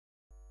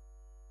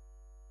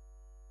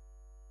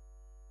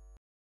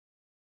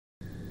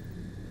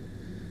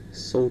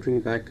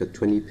Soldering back a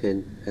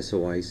 20-pin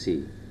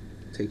SOIC.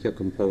 Take your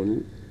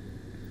component,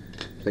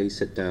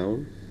 place it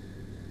down,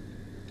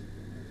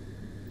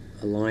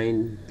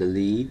 align the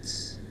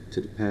leads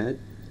to the pad,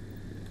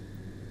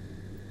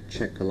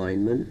 check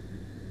alignment,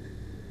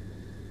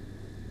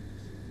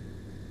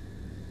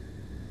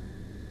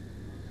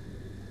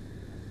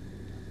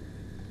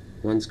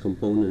 once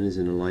component is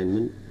in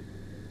alignment,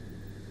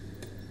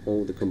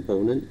 hold the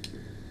component,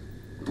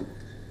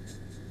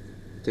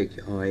 take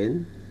your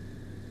iron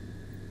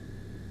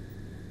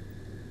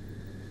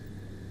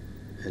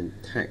and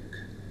tack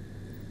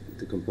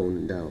the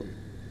component down.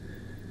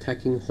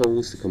 Tacking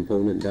holds the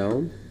component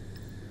down.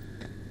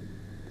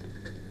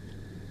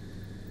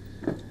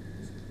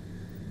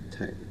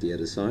 Tack the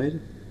other side.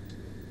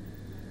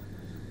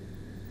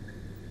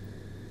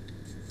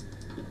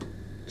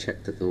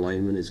 Check that the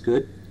alignment is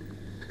good,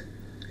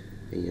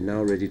 and you're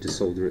now ready to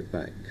solder it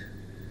back.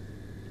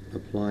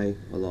 Apply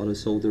a lot of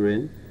solder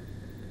in,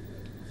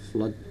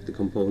 flood the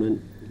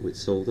component with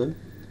solder,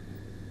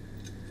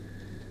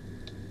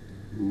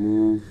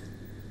 move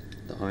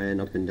the iron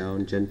up and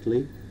down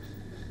gently.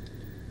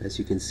 As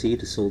you can see,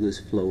 the solder is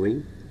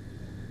flowing.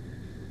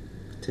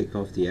 Take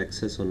off the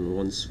excess on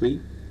one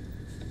sweep,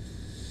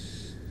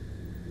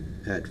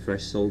 add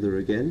fresh solder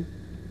again,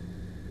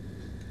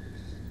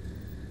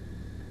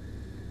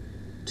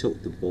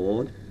 tilt the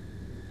board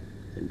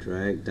and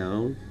drag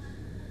down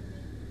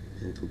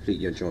and complete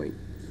your joint.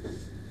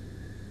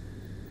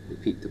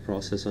 Repeat the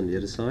process on the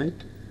other side.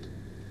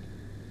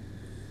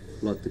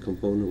 Flood the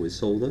component with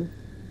solder,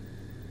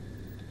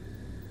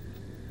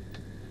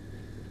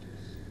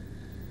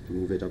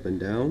 move it up and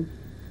down,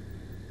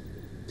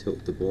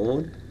 tilt the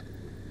board,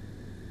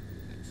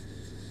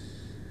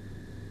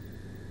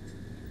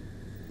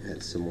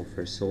 add some more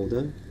fresh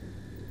solder,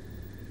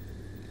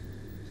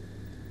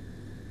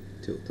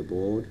 tilt the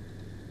board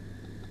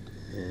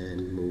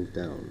and move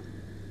down.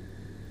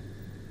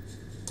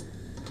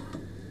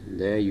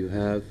 There you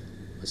have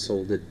a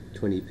soldered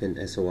 20-pin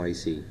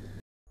SOIC.